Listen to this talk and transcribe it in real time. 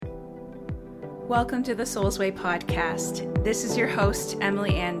Welcome to the Soul's Way podcast. This is your host,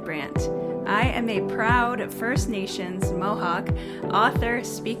 Emily Ann Brandt. I am a proud First Nations Mohawk author,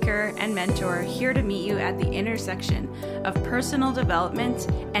 speaker, and mentor here to meet you at the intersection of personal development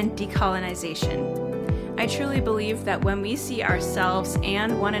and decolonization. I truly believe that when we see ourselves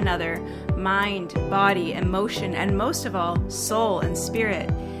and one another, mind, body, emotion, and most of all, soul and spirit,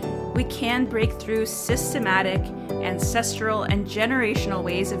 we can break through systematic, ancestral, and generational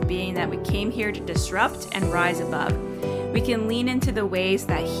ways of being that we came here to disrupt and rise above. We can lean into the ways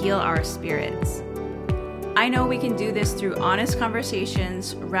that heal our spirits. I know we can do this through honest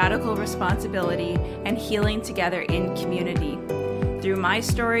conversations, radical responsibility, and healing together in community. Through my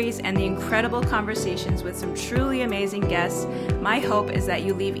stories and the incredible conversations with some truly amazing guests, my hope is that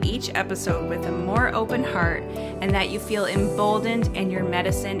you leave each episode with a more open heart and that you feel emboldened in your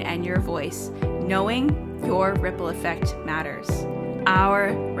medicine and your voice, knowing your ripple effect matters.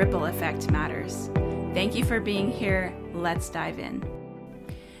 Our ripple effect matters. Thank you for being here. Let's dive in.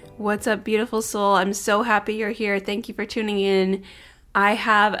 What's up, beautiful soul? I'm so happy you're here. Thank you for tuning in. I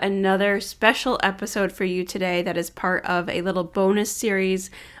have another special episode for you today that is part of a little bonus series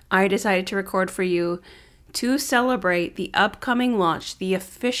I decided to record for you to celebrate the upcoming launch, the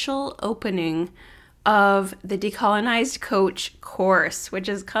official opening of the Decolonized Coach course, which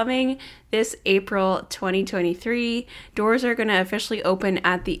is coming this April 2023. Doors are going to officially open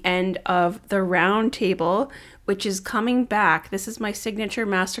at the end of the roundtable, which is coming back. This is my signature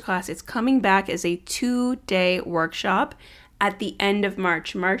masterclass. It's coming back as a 2-day workshop at the end of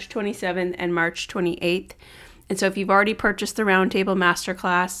March 27th and March 28th. And so if you've already purchased the Roundtable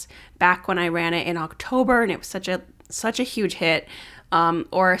Masterclass back when I ran it in October, and it was such a huge hit,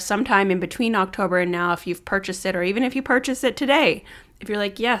 or sometime in between October and now, if you've purchased it, or even if you purchase it today, if you're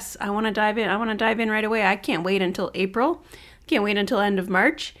like, yes, I want to dive in right away. I can't wait until April. Can't wait until end of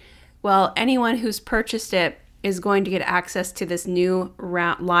March. Well, anyone who's purchased it is going to get access to this new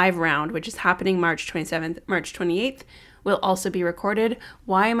live round, which is happening March 27th, March 28th. Will also be recorded.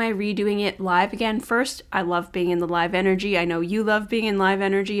 Why am I redoing it live again? First, I love being in the live energy. I know you love being in live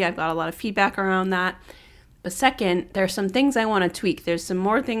energy. I've got a lot of feedback around that. But second, there's some things I want to tweak. There's some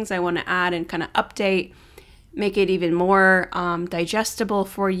more things I want to add and kind of update, make it even more digestible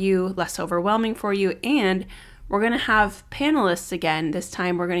for you, less overwhelming for you. And we're going to have panelists again. This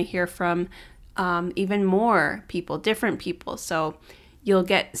time we're going to hear from even more people, different people. So you'll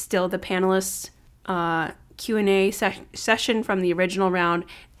get still the panelists Q&A session from the original round,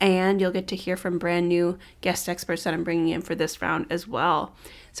 and you'll get to hear from brand new guest experts that I'm bringing in for this round as well.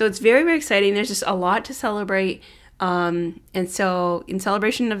 So it's very, very exciting. There's just a lot to celebrate. And so in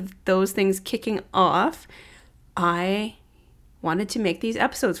celebration of those things kicking off, I wanted to make these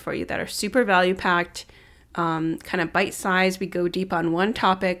episodes for you that are super value-packed, kind of bite-sized. We go deep on one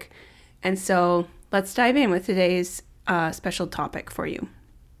topic. And so let's dive in with today's special topic for you.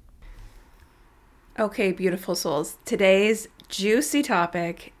 Okay, beautiful souls. Today's juicy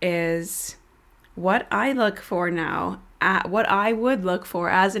topic is what I look for now, what I would look for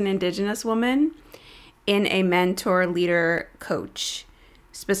as an Indigenous woman in a mentor, leader, coach.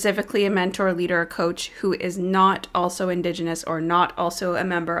 Specifically, a mentor, leader, or coach who is not also Indigenous or not also a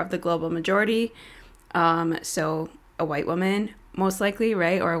member of the global majority. So a white woman, most likely,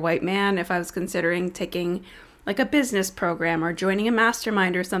 right? Or a white man if I was considering taking like a business program or joining a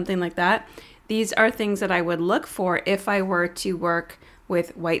mastermind or something like that. These are things that I would look for if I were to work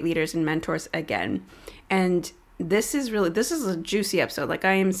with white leaders and mentors again. And this is a juicy episode. Like,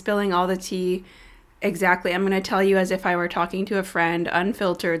 I am spilling all the tea. Exactly. I'm going to tell you as if I were talking to a friend,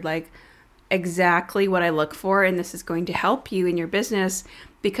 unfiltered, like exactly what I look for. And this is going to help you in your business,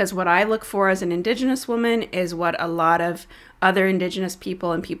 because what I look for as an Indigenous woman is what a lot of other Indigenous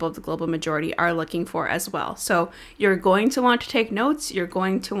people and people of the global majority are looking for as well. So you're going to want to take notes. You're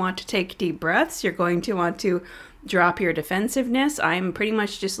going to want to take deep breaths. You're going to want to drop your defensiveness. I'm pretty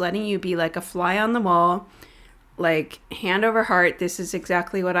much just letting you be like a fly on the wall, like hand over heart. This is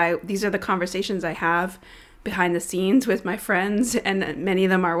exactly these are the conversations I have behind the scenes with my friends, and many of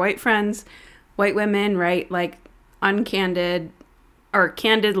them are white friends, white women, right? Like uncandid or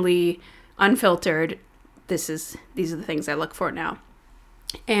candidly unfiltered. These are the things I look for now.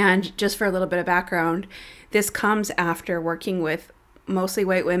 And just for a little bit of background, this comes after working with mostly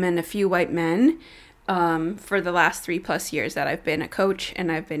white women, a few white men, for the last 3+ years that I've been a coach, and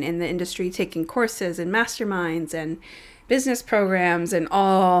I've been in the industry taking courses and masterminds and business programs and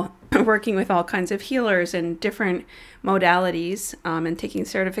all working with all kinds of healers and different modalities, and taking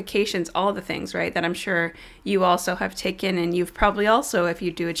certifications, all the things, right, that I'm sure you also have taken. And you've probably also, if you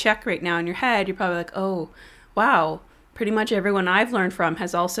do a check right now in your head, you're probably like, oh, wow, pretty much everyone I've learned from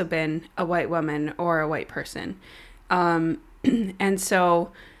has also been a white woman or a white person. And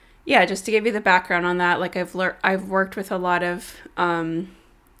so, yeah, just to give you the background on that, like I've worked with a lot of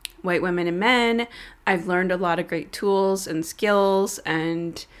white women and men. I've learned a lot of great tools and skills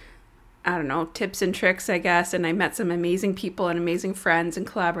and, I don't know, tips and tricks, I guess. And I met some amazing people and amazing friends and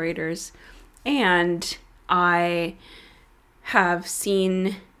collaborators. And I have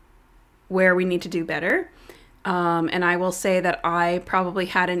seen where we need to do better. And I will say that I probably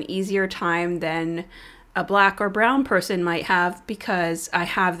had an easier time than a Black or brown person might have, because I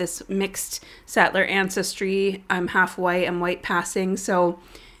have this mixed settler ancestry. I'm half white, I'm white passing. So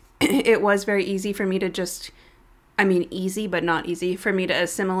it was very easy for me to easy, but not easy for me to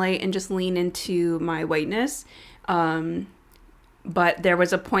assimilate and just lean into my whiteness. But there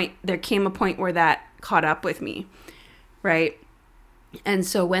came a point where that caught up with me, right? And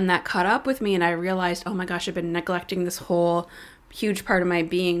so when that caught up with me and I realized, oh my gosh, I've been neglecting this whole huge part of my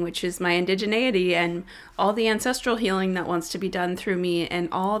being, which is my indigeneity and all the ancestral healing that wants to be done through me and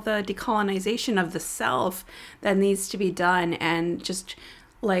all the decolonization of the self that needs to be done. And just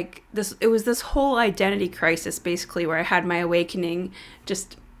like this, it was this whole identity crisis basically where I had my awakening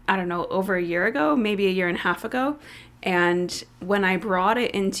just, I don't know, over a year ago, maybe a year and a half ago. And when I brought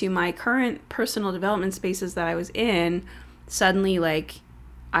it into my current personal development spaces that I was in, suddenly, like,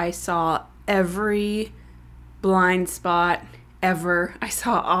 I saw every blind spot ever. I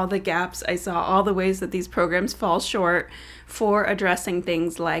saw all the gaps. I saw all the ways that these programs fall short for addressing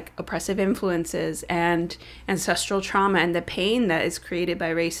things like oppressive influences and ancestral trauma and the pain that is created by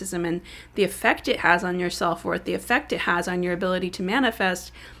racism and the effect it has on your self-worth, the effect it has on your ability to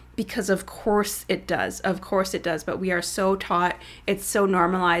manifest. Because of course it does. But we are so taught, it's so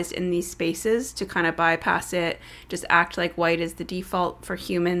normalized in these spaces to kind of bypass it, just act like white is the default for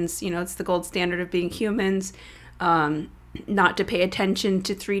humans. It's the gold standard of being humans. Not to pay attention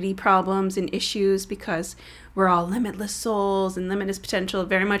to 3D problems and issues because we're all limitless souls and limitless potential.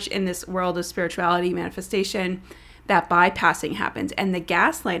 Very much in this world of spirituality manifestation, that bypassing happens and the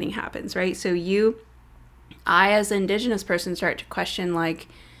gaslighting happens, right? So I as an Indigenous person start to question, like,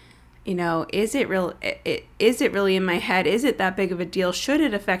 is it real? Is it really in my head? Is it that big of a deal? Should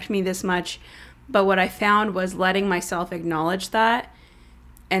it affect me this much? But what I found was letting myself acknowledge that.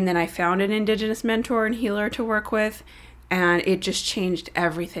 And then I found an Indigenous mentor and healer to work with. And it just changed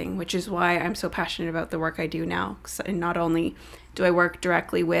everything, which is why I'm so passionate about the work I do now. And not only do I work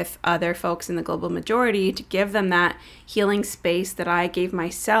directly with other folks in the global majority to give them that healing space that I gave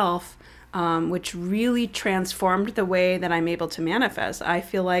myself, which really transformed the way that I'm able to manifest. I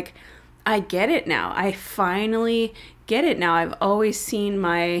feel like I get it now. I finally get it now. I've always seen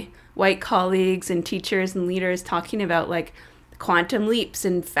my white colleagues and teachers and leaders talking about like quantum leaps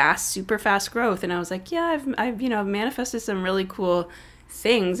and super fast growth. And I was like, yeah, I've manifested some really cool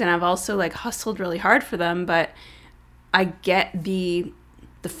things. And I've also like hustled really hard for them, but I get the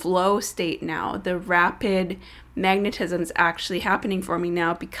flow state now. The rapid magnetism is actually happening for me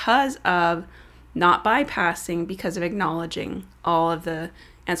now because of not bypassing, because of acknowledging all of the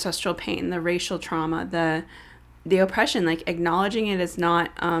ancestral pain, the racial trauma, the oppression, like acknowledging it as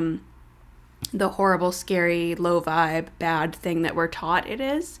not the horrible, scary, low vibe, bad thing that we're taught it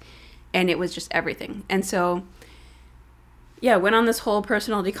is. And it was just everything. And so, yeah, went on this whole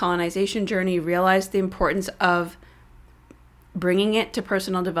personal decolonization journey, realized the importance of bringing it to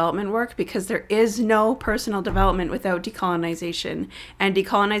personal development work, because there is no personal development without decolonization. And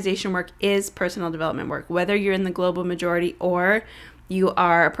decolonization work is personal development work, whether you're in the global majority or you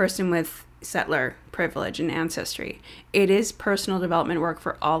are a person with settler privilege and ancestry. It is personal development work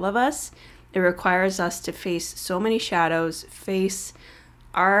for all of us. It requires us to face so many shadows, face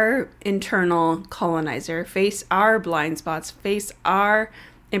our internal colonizer, face our blind spots, face our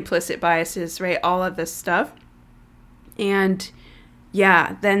implicit biases, right? All of this stuff. And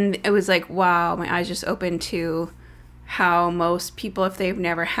yeah, then it was like, wow, my eyes just opened to how most people, if they've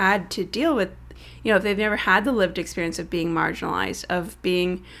never had to deal with, if they've never had the lived experience of being marginalized, of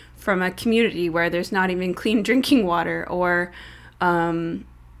being from a community where there's not even clean drinking water, or,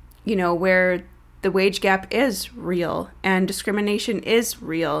 where the wage gap is real and discrimination is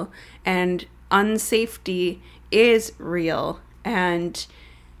real and unsafety is real, and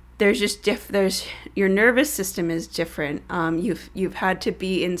there's just there's your nervous system is different. You've had to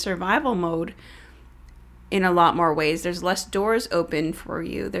be in survival mode in a lot more ways. There's less doors open for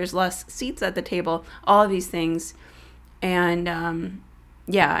you. There's less seats at the table. All of these things, and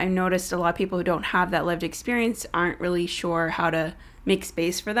I noticed a lot of people who don't have that lived experience aren't really sure how to make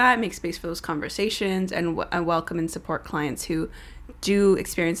space for that, make space for those conversations, and welcome and support clients who do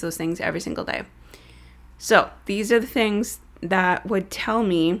experience those things every single day. So these are the things that would tell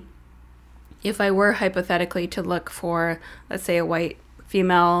me if I were hypothetically to look for, let's say, a white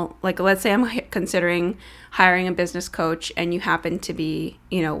female, like let's say I'm considering hiring a business coach and you happen to be,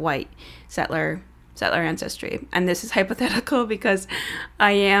 white, settler ancestry. And this is hypothetical because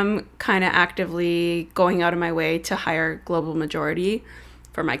I am kind of actively going out of my way to hire global majority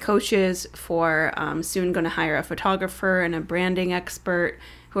for my coaches, for soon going to hire a photographer and a branding expert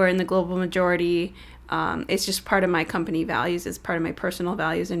who are in the global majority. It's just part of my company values. It's part of my personal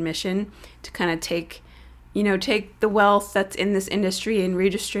values and mission to kind of take the wealth that's in this industry and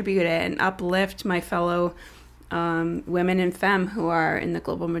redistribute it and uplift my fellow women and femme who are in the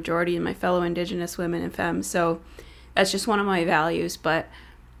global majority and my fellow Indigenous women and femme. So that's just one of my values. But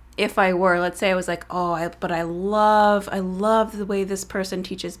if I were, let's say I was like, I love the way this person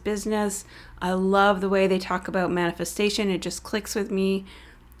teaches business. I love the way they talk about manifestation. It just clicks with me.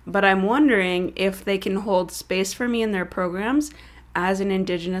 But I'm wondering if they can hold space for me in their programs as an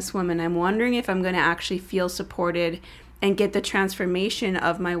Indigenous woman. I'm wondering if I'm going to actually feel supported and get the transformation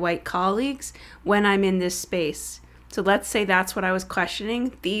of my white colleagues when I'm in this space. So let's say that's what I was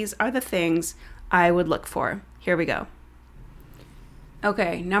questioning. These are the things I would look for. Here we go.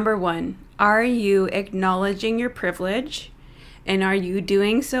 Okay, number 1, are you acknowledging your privilege? And are you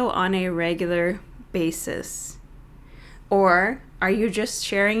doing so on a regular basis? Or are you just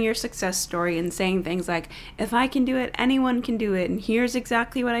sharing your success story and saying things like, if I can do it, anyone can do it, and here's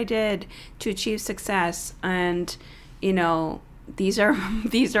exactly what I did to achieve success, and these are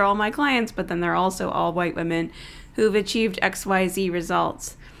all my clients, but then they're also all white women who've achieved XYZ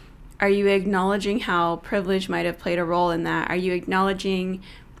results. Are you acknowledging how privilege might have played a role in that? Are you acknowledging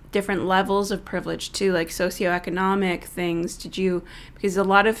different levels of privilege too, like socioeconomic things? Because a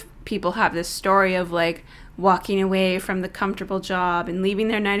lot of people have this story of like walking away from the comfortable job and leaving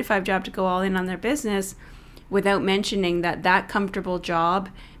their 9-to-5 job to go all in on their business without mentioning that comfortable job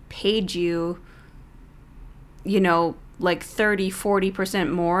paid you, like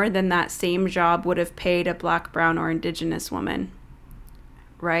 30-40% more than that same job would have paid a Black, brown, or Indigenous woman,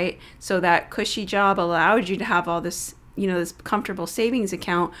 right? So that cushy job allowed you to have all this, this comfortable savings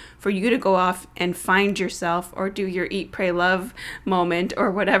account for you to go off and find yourself or do your eat, pray, love moment or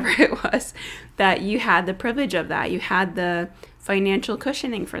whatever it was, that you had the privilege of that. You had the financial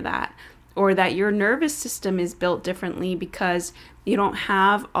cushioning for that, or that your nervous system is built differently because you don't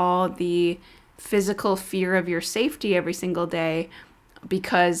have all the physical fear of your safety every single day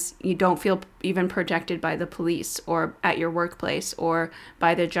because you don't feel even protected by the police or at your workplace or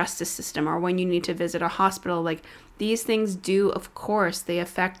by the justice system or when you need to visit a hospital. Like, these things do, of course, they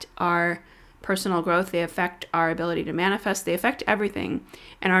affect our personal growth, they affect our ability to manifest, they affect everything,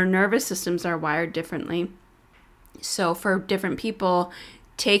 and our nervous systems are wired differently. So for different people,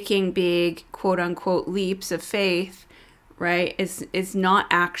 taking big quote-unquote leaps of faith, right, is not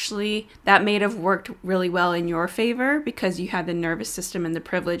actually, that may have worked really well in your favor because you had the nervous system and the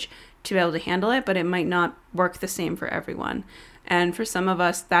privilege to be able to handle it, but it might not work the same for everyone. And for some of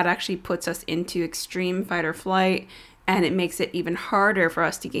us, that actually puts us into extreme fight or flight, and it makes it even harder for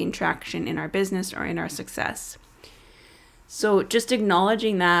us to gain traction in our business or in our success. So just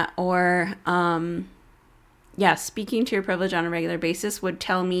acknowledging that, or speaking to your privilege on a regular basis would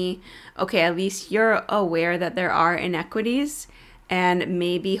tell me, okay, at least you're aware that there are inequities, and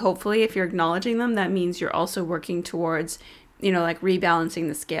maybe hopefully if you're acknowledging them, that means you're also working towards, like rebalancing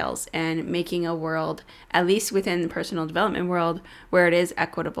the scales and making a world, at least within the personal development world, where it is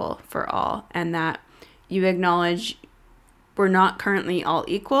equitable for all, and that you acknowledge we're not currently all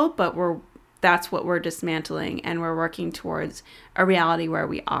equal, but that's what we're dismantling, and we're working towards a reality where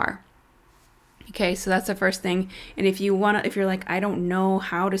we are. Okay, so that's the first thing. And if you're like, I don't know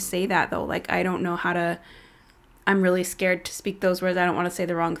how to say that though, like I don't know how to, I'm really scared to speak those words, I don't want to say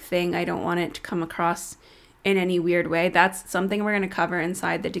the wrong thing, I don't want it to come across in any weird way. That's something we're going to cover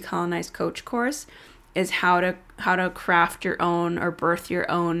inside the Decolonized Coach course, is how to craft your own or birth your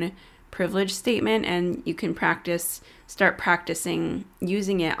own privilege statement, and you can start practicing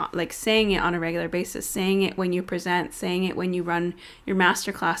using it, like saying it on a regular basis, saying it when you present, saying it when you run your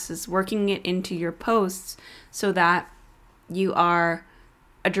master classes, working it into your posts so that you are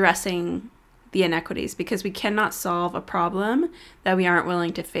addressing the inequities, because we cannot solve a problem that we aren't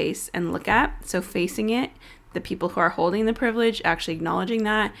willing to face and look at. So facing it, the people who are holding the privilege, actually acknowledging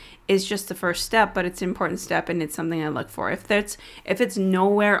that, is just the first step, but it's an important step, and it's something I look for. If it's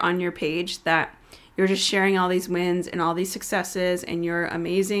nowhere on your page that you're just sharing all these wins and all these successes and your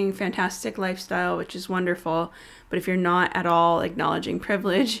amazing, fantastic lifestyle, which is wonderful, but if you're not at all acknowledging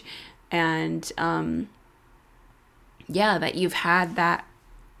privilege and that you've had that,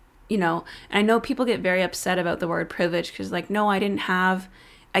 and I know people get very upset about the word privilege because like, no,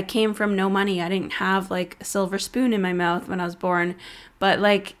 I came from no money. I didn't have like a silver spoon in my mouth when I was born. But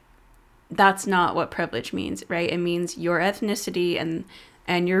like, that's not what privilege means, right? It means your ethnicity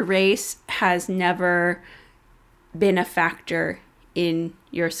and your race has never been a factor in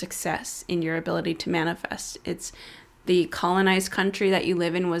your success, in your ability to manifest. It's the colonized country that you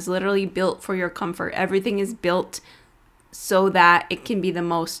live in was literally built for your comfort. Everything is built so that it can be the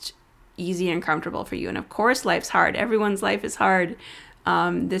most easy and comfortable for you. And of course, life's hard. Everyone's life is hard.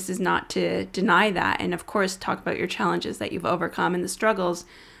 This is not to deny that. And of course, talk about your challenges that you've overcome and the struggles.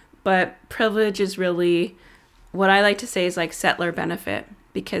 But privilege is really, what I like to say is like settler benefit.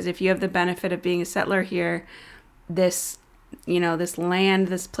 Because if you have the benefit of being a settler here, this land,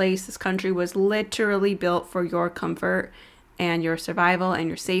 this place, this country was literally built for your comfort and your survival and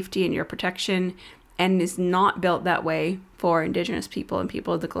your safety and your protection, and is not built that way for Indigenous people and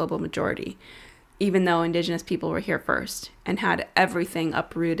people of the global majority, even though Indigenous people were here first and had everything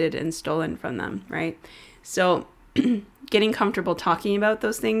uprooted and stolen from them, right? So getting comfortable talking about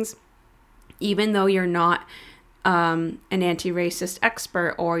those things, even though you're not an anti-racist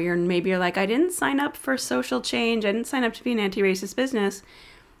expert, or you're like, I didn't sign up for social change. I didn't sign up to be an anti-racist business.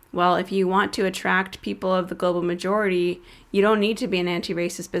 Well, if you want to attract people of the global majority, you don't need to be an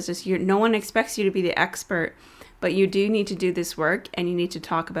anti-racist business. No one expects you to be the expert, but you do need to do this work and you need to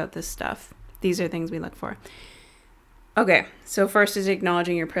talk about this stuff. These are things we look for. Okay, so first is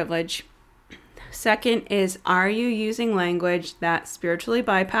acknowledging your privilege. Second is, are you using language that spiritually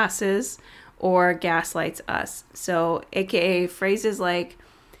bypasses or gaslights us? So, aka phrases like,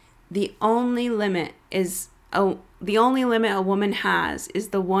 the only limit a woman has is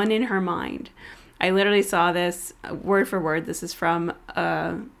the one in her mind. I literally saw this word for word. This is from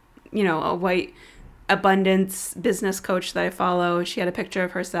a white abundance business coach that I follow. She had a picture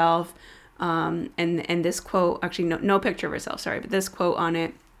of herself, and this quote, actually no picture of herself, sorry, but this quote on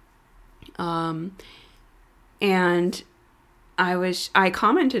it. And I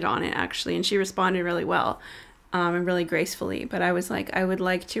commented on it actually, and she responded really well, and really gracefully. But I was like, I would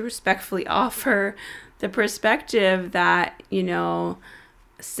like to respectfully offer the perspective that,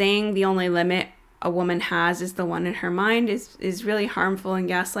 saying the only limit a woman has is the one in her mind is really harmful and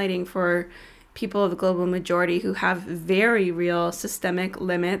gaslighting for people of the global majority who have very real systemic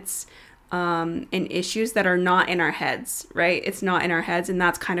limits, and issues that are not in our heads, right? It's not in our heads. And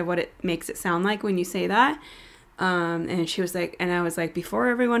that's kind of what it makes it sound like when you say that. And she was like, and I was like, before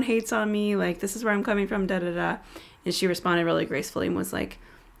everyone hates on me, like, this is where I'm coming from, da, da, da. And she responded really gracefully and was like,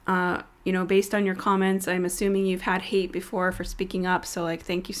 based on your comments, I'm assuming you've had hate before for speaking up. So like,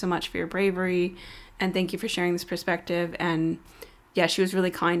 thank you so much for your bravery. And thank you for sharing this perspective. And yeah, she was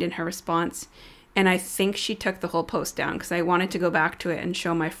really kind in her response. And I think she took the whole post down because I wanted to go back to it and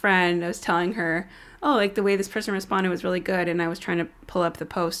show my friend. I was telling her, oh, like the way this person responded was really good. And I was trying to pull up the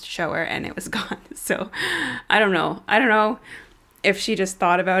post to show her and it was gone. So I don't know if she just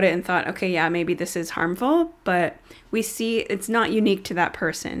thought about it and thought, okay, yeah, maybe this is harmful. But we see it's not unique to that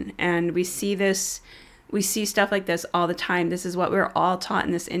person. And we see stuff like this all the time. This is what we're all taught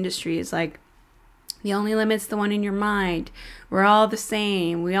in this industry, is like, the only limit's the one in your mind. We're all the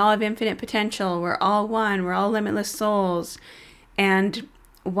same. We all have infinite potential. We're all one. We're all limitless souls. And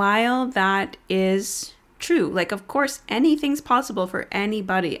while that is true, like, of course, anything's possible for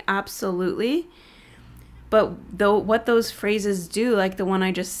anybody. Absolutely. But what those phrases do, like the one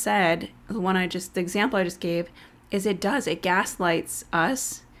I just said, the example I just gave, is it gaslights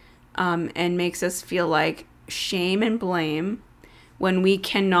us, and makes us feel like shame and blame when we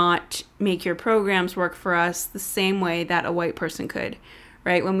cannot make your programs work for us the same way that a white person could,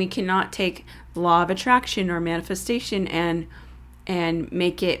 right? When we cannot take the law of attraction or manifestation and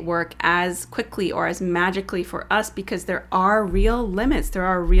make it work as quickly or as magically for us, because there are real limits. There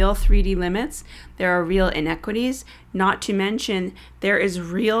are real 3D limits. There are real inequities, not to mention there is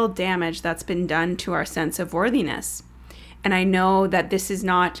real damage that's been done to our sense of worthiness. And I know that this is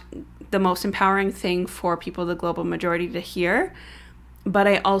not the most empowering thing for people of the global majority to hear, but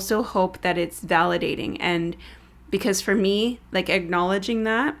I also hope that it's validating. And because for me, like, acknowledging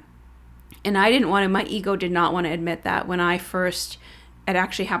that, and my ego did not want to admit that when it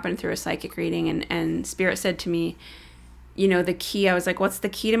actually happened through a psychic reading, and Spirit said to me, the key, I was like, what's the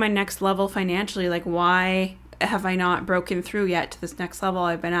key to my next level financially? Like, why have I not broken through yet to this next level?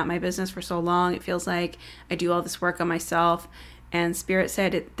 I've been at my business for so long. It feels like I do all this work on myself. And Spirit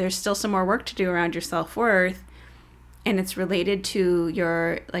said, there's still some more work to do around your self-worth. And it's related to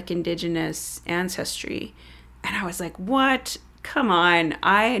your, like, Indigenous ancestry. And I was like, what? come on,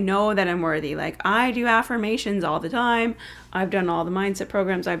 I know that I'm worthy. Like, I do affirmations all the time. I've done all the mindset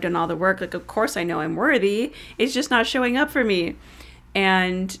programs. I've done all the work. Like, of course I know I'm worthy. It's just not showing up for me.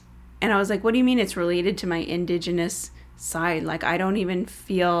 And I was like, what do you mean it's related to my Indigenous side? Like, I don't even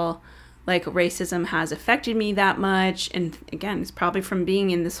feel like racism has affected me that much. And again, it's probably from being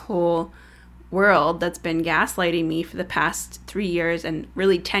in this whole world that's been gaslighting me for the past 3 years and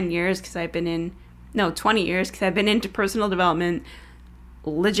really 10 years because 20 years because I've been into personal development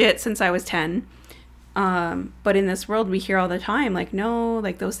legit since I was 10. But in this world, we hear all the time, like, no,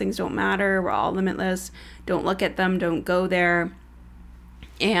 like, those things don't matter. We're all limitless. Don't look at them. Don't go there.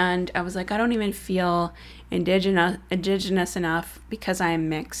 And I was like, I don't even feel indigenous enough because I am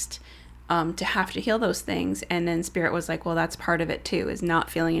mixed to have to heal those things. And then Spirit was like, well, that's part of it too, is not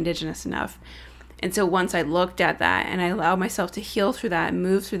feeling Indigenous enough. And so once I looked at that and I allowed myself to heal through that and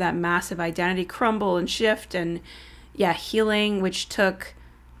move through that massive identity crumble and shift and healing, which took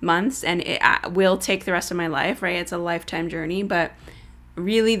months and it will take the rest of my life, right? It's a lifetime journey, but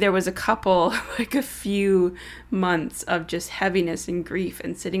really there was a few months of just heaviness and grief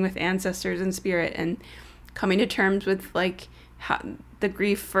and sitting with ancestors and spirit and coming to terms with like the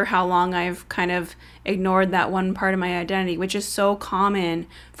grief for how long I've kind of ignored that one part of my identity, which is so common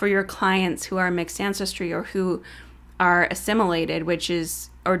for your clients who are mixed ancestry or who are assimilated,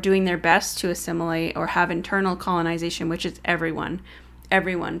 or doing their best to assimilate or have internal colonization, which is everyone,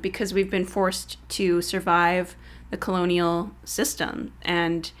 because we've been forced to survive the colonial system.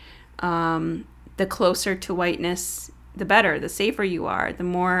 And the closer to whiteness, the better, the safer you are, the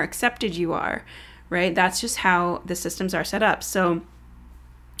more accepted you are, right? That's just how the systems are set up. So,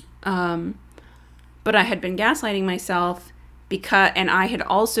 but I had been gaslighting myself and I had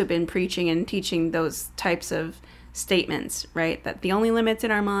also been preaching and teaching those types of statements, right? That the only limit's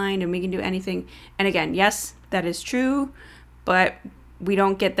in our mind and we can do anything. And again, yes, that is true, but we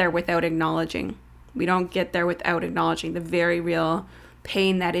don't get there without acknowledging. We don't get there without acknowledging the very real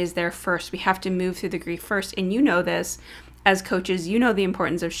pain that is there first. We have to move through the grief first. And you know this, as coaches, you know the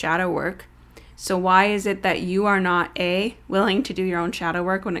importance of shadow work. So why is it that you are not willing to do your own shadow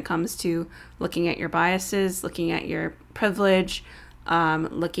work when it comes to looking at your biases, looking at your privilege,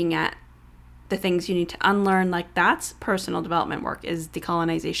 looking at the things you need to unlearn? Like, that's personal development work, is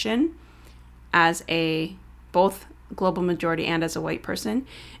decolonization as a both global majority and as a white person.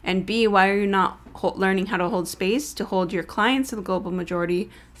 And B, why are you not learning how to hold space to hold your clients of the global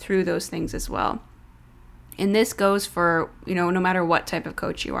majority through those things as well? And this goes for, no matter what type of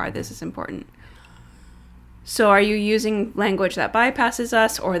coach you are, this is important. So are you using language that bypasses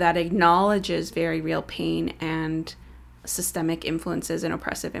us or that acknowledges very real pain and systemic influences and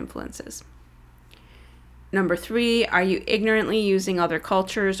oppressive influences? Number 3, are you ignorantly using other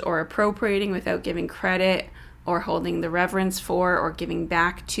cultures or appropriating without giving credit or holding the reverence for or giving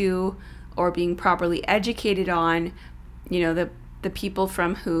back to or being properly educated on, the people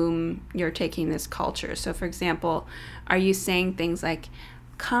from whom you're taking this culture? So for example, are you saying things like,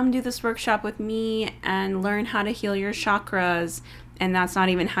 come do this workshop with me and learn how to heal your chakras? And that's not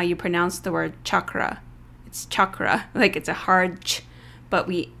even how you pronounce the word chakra. It's chakra, like it's a hard ch, but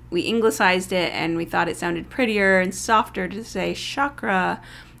we anglicized it and we thought it sounded prettier and softer to say chakra,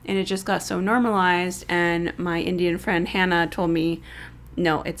 and it just got so normalized. And my Indian friend Hannah told me,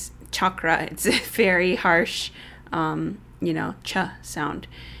 no, it's chakra. It's a very harsh, ch sound.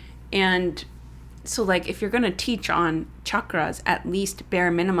 And so like, if you're going to teach on chakras, at least bare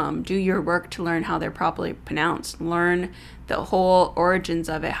minimum, do your work to learn how they're properly pronounced. Learn the whole origins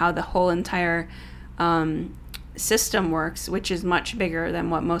of it, how the whole entire system works, which is much bigger than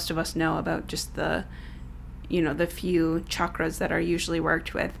what most of us know about just the few chakras that are usually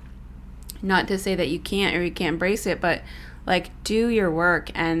worked with. Not to say that you can't or you can't embrace it, but like, do your work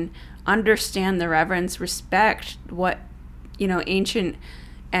and understand the reverence, respect what, ancient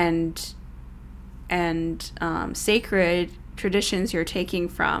and sacred traditions you're taking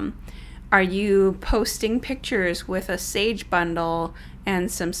from. Are you posting pictures with a sage bundle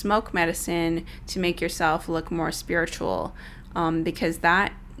and some smoke medicine to make yourself look more spiritual? Because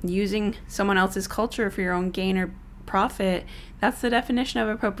that, using someone else's culture for your own gain or profit, that's the definition of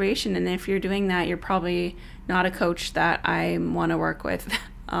appropriation. And if you're doing that, you're probably not a coach that I want to work with.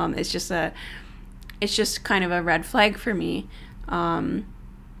 It's just kind of a red flag for me.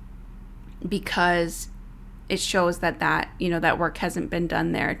 Because it shows that work hasn't been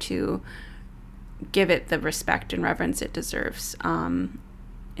done there to give it the respect and reverence it deserves. And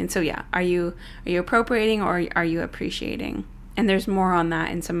so, are you appropriating or are you appreciating? And there's more on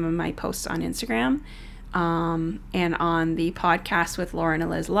that in some of my posts on Instagram, and on the podcast with Lauren and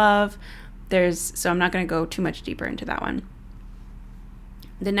Liz Love. So I'm not going to go too much deeper into that one.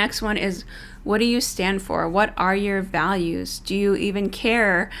 The next one is, what do you stand for? What are your values? Do you even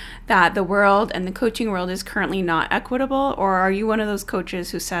care that the world and the coaching world is currently not equitable? Or are you one of those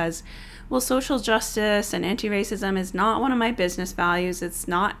coaches who says, well, social justice and anti-racism is not one of my business values. It's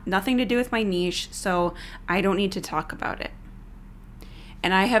nothing to do with my niche, so I don't need to talk about it.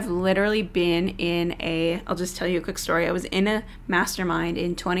 And I have literally been I'll just tell you a quick story. I was in a mastermind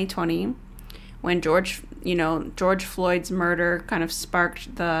in 2020 when George Floyd's murder kind of sparked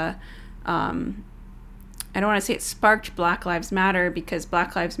I don't want to say it sparked Black Lives Matter, because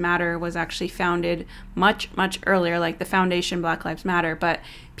Black Lives Matter was actually founded much, much earlier, like the foundation Black Lives Matter. But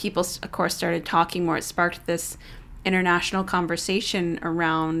people, of course, started talking more. It sparked this international conversation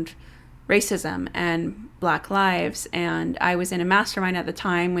around racism and Black lives. And I was in a mastermind at the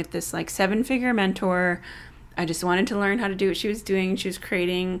time with this like 7-figure mentor. I just wanted to learn how to do what she was doing. She was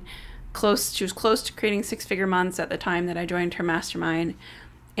close to creating 6-figure months at the time that I joined her mastermind.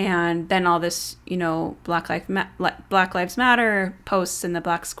 And then all this, Black Lives Matter posts in the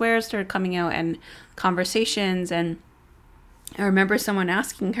Black squares started coming out, and conversations. And I remember someone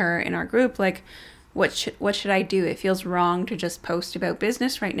asking her in our group, like, what should I do? It feels wrong to just post about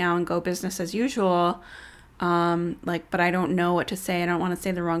business right now and go business as usual. But I don't know what to say. I don't want to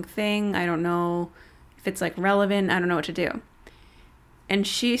say the wrong thing. I don't know if it's like relevant. I don't know what to do. And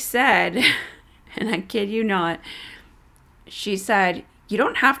she said, and I kid you not, she said, you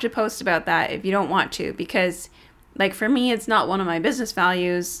don't have to post about that if you don't want to, because like for me, it's not one of my business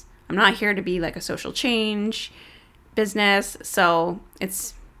values. I'm not here to be like a social change business. So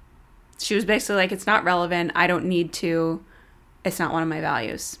she was basically like, it's not relevant. I don't need to. It's not one of my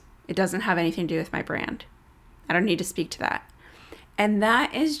values. It doesn't have anything to do with my brand. I don't need to speak to that. And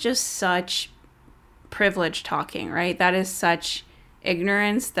that is just such privilege talking, right? That is such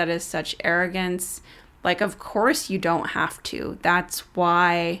ignorance. That is such arrogance. Like, of course you don't have to. That's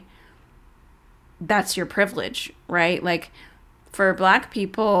why that's your privilege, right? Like, for Black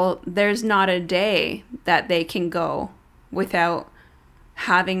people, there's not a day that they can go without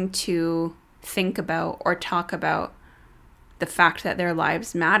having to think about or talk about the fact that their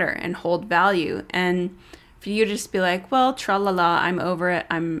lives matter and hold value. And for you to just be like, well, tra-la-la, I'm over it.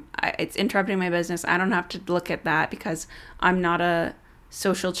 It's interrupting my business. I don't have to look at that because I'm not a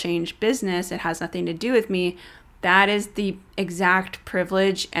social change business. It has nothing to do with me. That is the exact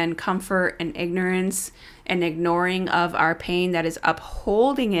privilege and comfort and ignorance and ignoring of our pain that is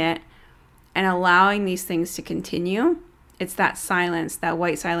upholding it and allowing these things to continue. It's that silence, that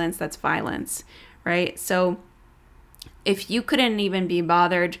white silence, that's violence, right? So if you couldn't even be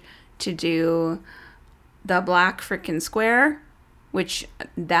bothered to do the Black frickin' square, which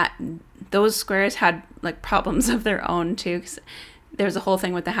those squares had like problems of their own too, 'cause there's a whole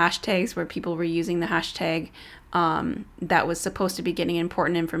thing with the hashtags where people were using the hashtag that was supposed to be getting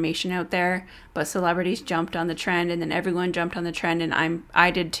important information out there, but celebrities jumped on the trend, and then everyone jumped on the trend, and I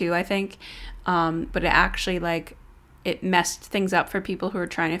did too, I think. But it actually it messed things up for people who were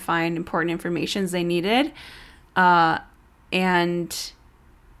trying to find important information they needed. But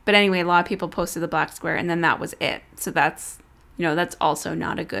anyway, a lot of people posted the Black square, and then that was it. So that's also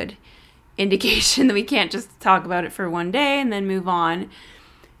not a good indication that we can't just talk about it for one day and then move on.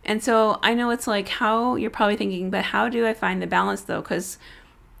 And so I know it's like, how you're probably thinking, but how do I find the balance though? Because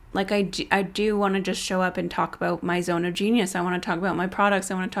like I do want to just show up and talk about my zone of genius. I want to talk about my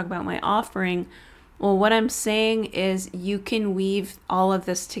products. I want to talk about my offering. Well, what I'm saying is you can weave all of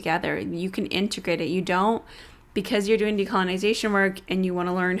this together. You can integrate it. You don't, because you're doing decolonization work and you want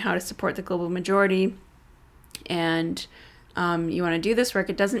to learn how to support the global majority and you want to do this work,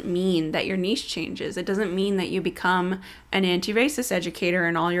 it doesn't mean that your niche changes. It doesn't mean that you become an anti-racist educator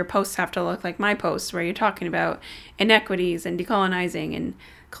and all your posts have to look like my posts where you're talking about inequities and decolonizing and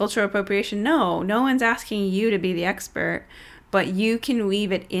cultural appropriation. No one's asking you to be the expert, but you can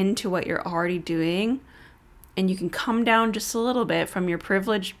weave it into what you're already doing, and you can come down just a little bit from your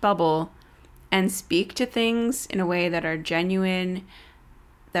privileged bubble and speak to things in a way that are genuine,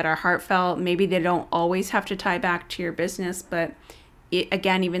 that are heartfelt. Maybe they don't always have to tie back to your business, but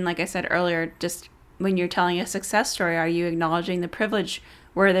again, even like I said earlier, just when you're telling a success story, are you acknowledging the privilege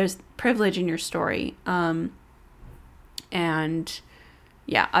where there's privilege in your story? And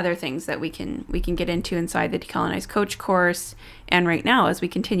yeah, other things that we can get into inside the Decolonized Coach course and right now as we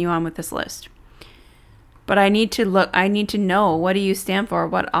continue on with this list. But I need to know, what do you stand for?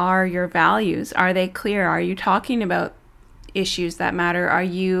 What are your values? Are they clear? Are you talking about issues that matter? Are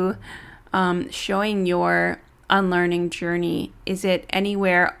you showing your unlearning journey? Is it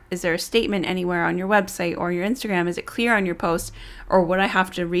anywhere? Is there a statement anywhere on your website or your Instagram? Is it clear on your post? Or would I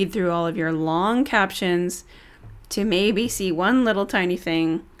have to read through all of your long captions to maybe see one little tiny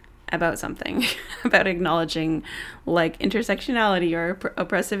thing about something, about acknowledging like intersectionality or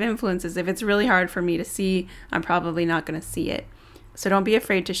oppressive influences. If it's really hard for me to see, I'm probably not going to see it. So don't be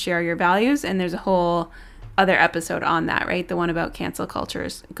afraid to share your values. And there's a whole other episode on that, right? The one about cancel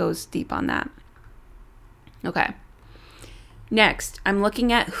cultures goes deep on that. Okay. Next, I'm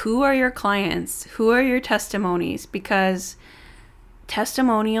looking at who are your clients? Who are your testimonies? Because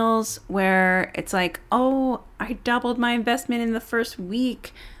testimonials where it's like, oh, I doubled my investment in the first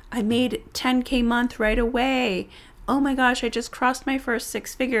week. I made 10K month right away. Oh my gosh, I just crossed my first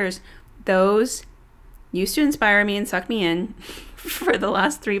 6 figures. Those used to inspire me and suck me in for the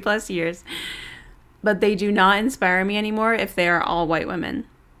last 3+ years. But they do not inspire me anymore if they are all white women.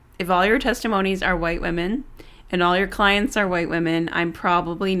 If all your testimonies are white women and all your clients are white women, I'm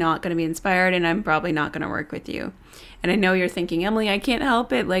probably not going to be inspired and I'm probably not going to work with you. And I know you're thinking, Emily, I can't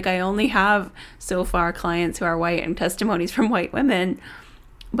help it. Like, I only have so far clients who are white and testimonies from white women.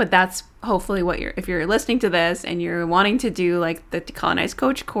 But that's hopefully what if you're listening to this and you're wanting to do like the Decolonized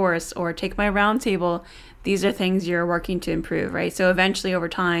Coach course or take my roundtable, these are things you're working to improve, right? So eventually over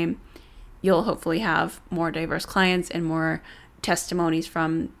time, you'll hopefully have more diverse clients and more testimonies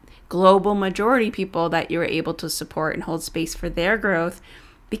from global majority people that you're able to support and hold space for their growth,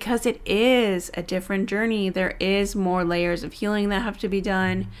 because it is a different journey. There is more layers of healing that have to be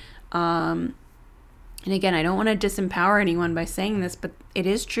done. And again, I don't want to disempower anyone by saying this, but it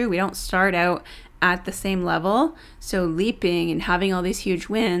is true. We don't start out at the same level. So leaping and having all these huge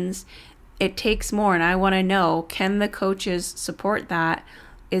wins, it takes more. And I want to know, can the coaches support that?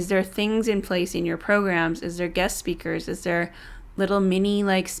 Is there things in place in your programs? Is there guest speakers? Is there little mini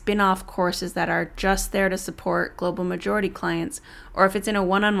like spin-off courses that are just there to support global majority clients? Or if it's in a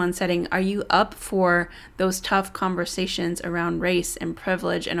one-on-one setting, are you up for those tough conversations around race and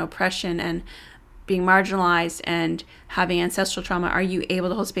privilege and oppression and being marginalized and having ancestral trauma? Are you able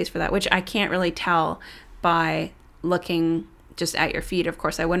to hold space for that? Which I can't really tell by looking just at your feed. Of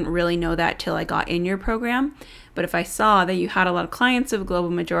course, I wouldn't really know that till I got in your program. But if I saw that you had a lot of clients of global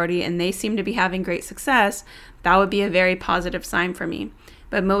majority and they seem to be having great success, that would be a very positive sign for me.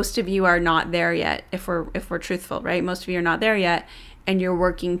 But most of you are not there yet, if we're truthful, right? Most of you are not there yet, and you're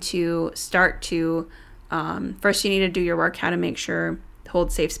working to start to, first you need to do your work, how to make sure,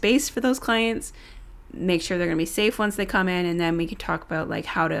 hold safe space for those clients, make sure they're going to be safe once they come in, and then we can talk about like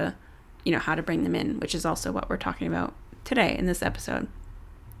how to bring them in, which is also what we're talking about today in this episode.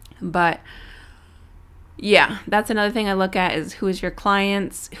 But yeah, that's another thing I look at is who is your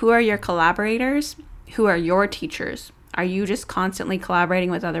clients, who are your collaborators, who are your teachers. Are you just constantly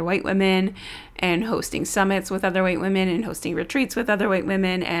collaborating with other white women and hosting summits with other white women and hosting retreats with other white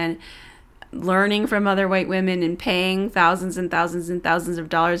women and learning from other white women and paying thousands and thousands and thousands of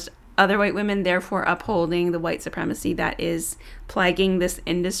dollars to other white women, therefore upholding the white supremacy that is plaguing this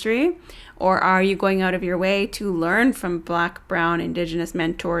industry? Or are you going out of your way to learn from Black, Brown, Indigenous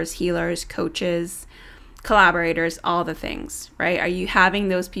mentors, healers, coaches, collaborators, all the things, right? Are you having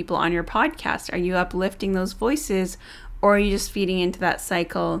those people on your podcast? Are you uplifting those voices? Or are you just feeding into that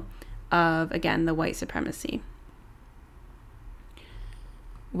cycle of, again, the white supremacy?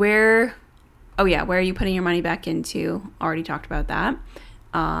 Where are you putting your money back into? Already talked about that.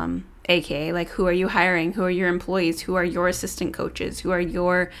 AKA, like, who are you hiring? Who are your employees? Who are your assistant coaches? Who are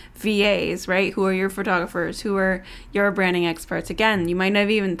your VAs, right? Who are your photographers? Who are your branding experts? Again, you might not have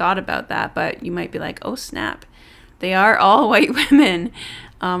even thought about that, but you might be like, oh, snap. They are all white women,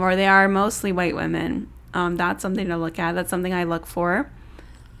 or they are mostly white women. That's something to look at. That's something I look for.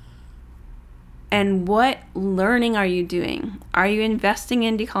 And what learning are you doing? Are you investing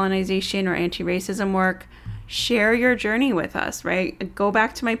in decolonization or anti-racism work? Share your journey with us, right? Go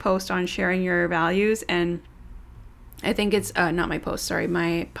back to my post on sharing your values. And I think it's not my post, sorry,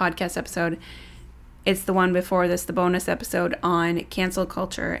 my podcast episode. It's the one before this, the bonus episode on cancel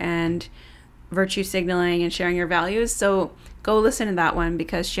culture and virtue signaling and sharing your values. So go listen to that one,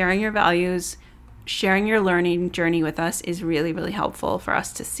 because sharing your values, sharing your learning journey with us is really, really helpful for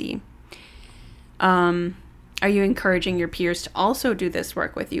us to see. Are you encouraging your peers to also do this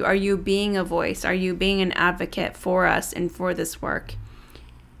work with you? Are you being a voice? Are you being an advocate for us and for this work?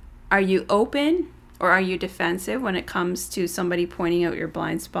 Are you open or are you defensive when it comes to somebody pointing out your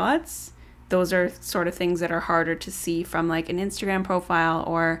blind spots? Those are sort of things that are harder to see from like an Instagram profile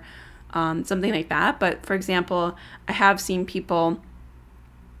or something like that. But for example, I have seen people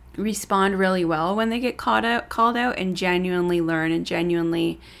respond really well when they get called out and genuinely learn and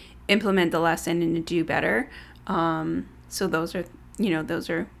genuinely implement the lesson and to do better. So those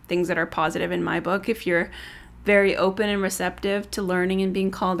are things that are positive in my book. If you're very open and receptive to learning and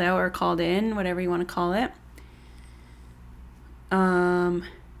being called out or called in, whatever you want to call it. And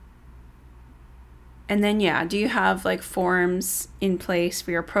then, do you have like forms in place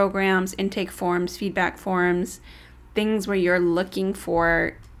for your programs, intake forms, feedback forms, things where you're looking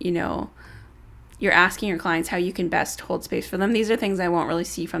for, you're asking your clients how you can best hold space for them. These are things I won't really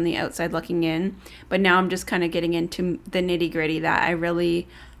see from the outside looking in, but now I'm just kind of getting into the nitty gritty that I really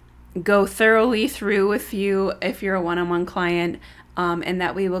go thoroughly through with you if you're a one-on-one client, and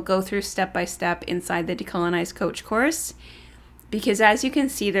that we will go through step by step inside the Decolonized Coach course. Because as you can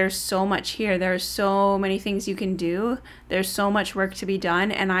see, there's so much here. There's so many things you can do. There's so much work to be done,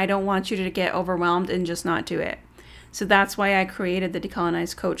 and I don't want you to get overwhelmed and just not do it. So that's why I created the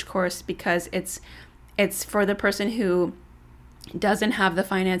Decolonized Coach course, because it's for the person who doesn't have the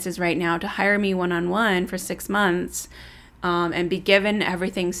finances right now to hire me one-on-one for 6 months, and be given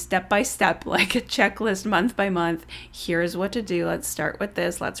everything step by step, like a checklist month by month. Here's what to do. Let's start with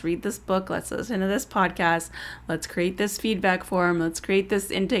this. Let's read this book. Let's listen to this podcast. Let's create this feedback form. Let's create this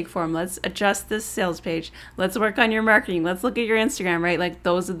intake form. Let's adjust this sales page. Let's work on your marketing. Let's look at your Instagram, right? Like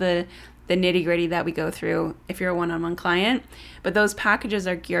those are the nitty gritty that we go through if you're a one-on-one client. But those packages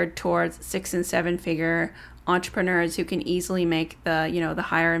are geared towards 6 and 7 figure entrepreneurs who can easily make the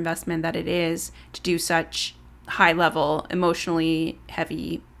higher investment that it is to do such high level, emotionally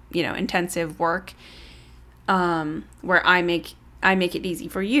heavy, intensive work, where I make it easy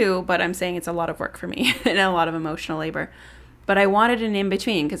for you, but I'm saying it's a lot of work for me and a lot of emotional labor. But I wanted an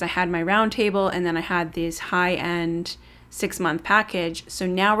in-between because I had my round table and then I had this high-end 6-month package. So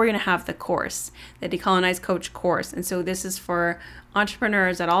now we're going to have the course, the Decolonized Coach course. And so this is for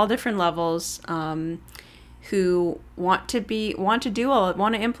entrepreneurs at all different levels, who want to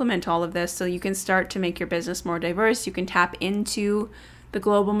implement all of this, so you can start to make your business more diverse. You can tap into the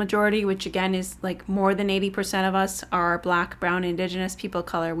global majority, which again is like more than 80% of us are Black, Brown, Indigenous, people of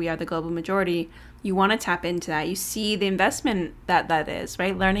color. We are the global majority. You want to tap into that. You see the investment that is,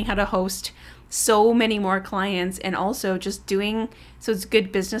 right? Learning how to host so many more clients, and also just doing, so it's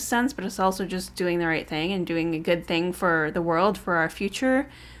good business sense, but it's also just doing the right thing and doing a good thing for the world, for our future,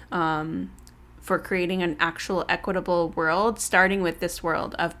 for creating an actual equitable world, starting with this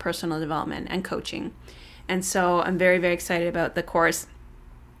world of personal development and coaching. And so I'm very, very excited about the course.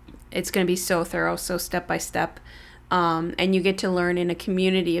 It's going to be so thorough, so step by step. And you get to learn in a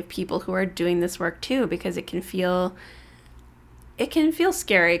community of people who are doing this work too, because it can feel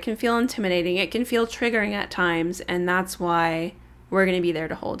scary. It can feel intimidating. It can feel triggering at times. And that's why we're going to be there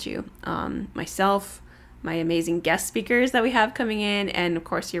to hold you. Myself, my amazing guest speakers that we have coming in, and of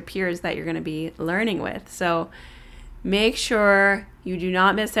course your peers that you're going to be learning with. So make sure you do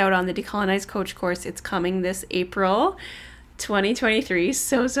not miss out on the Decolonized Coach course. It's coming this April 2023.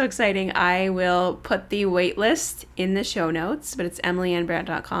 So exciting. I will put the wait list in the show notes, but it's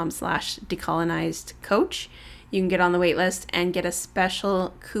emilyannbrandt.com/decolonizedcoach. You can get on the wait list and get a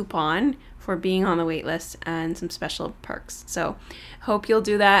special coupon for being on the wait list and some special perks. So hope you'll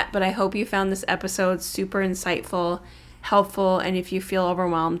do that, but I hope you found this episode super insightful, helpful, and if you feel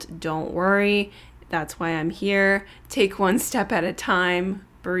overwhelmed, don't worry. That's why I'm here. Take one step at a time,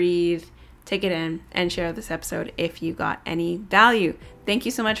 breathe, take it in, and share this episode if you got any value. Thank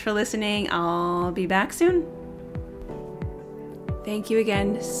you so much for listening. I'll be back soon. Thank you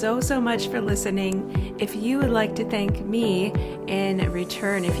again so much for listening. If you would like to thank me in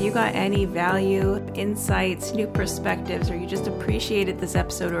return, if you got any value, insights, new perspectives, or you just appreciated this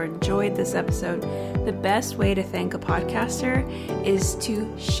episode or enjoyed this episode, the best way to thank a podcaster is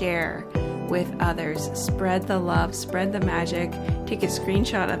to share with others. Spread the love, spread the magic. Take a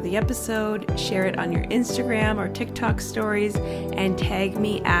screenshot of the episode, share it on your Instagram or TikTok stories, and tag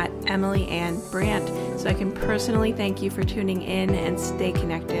me at Emily Ann Brandt so I can personally thank you for tuning in and stay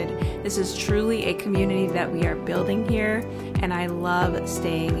connected. This is truly a community that we are building here, and I love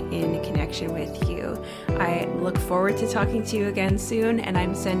staying in connection with you. I look forward to talking to you again soon, and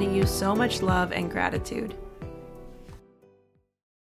I'm sending you so much love and gratitude.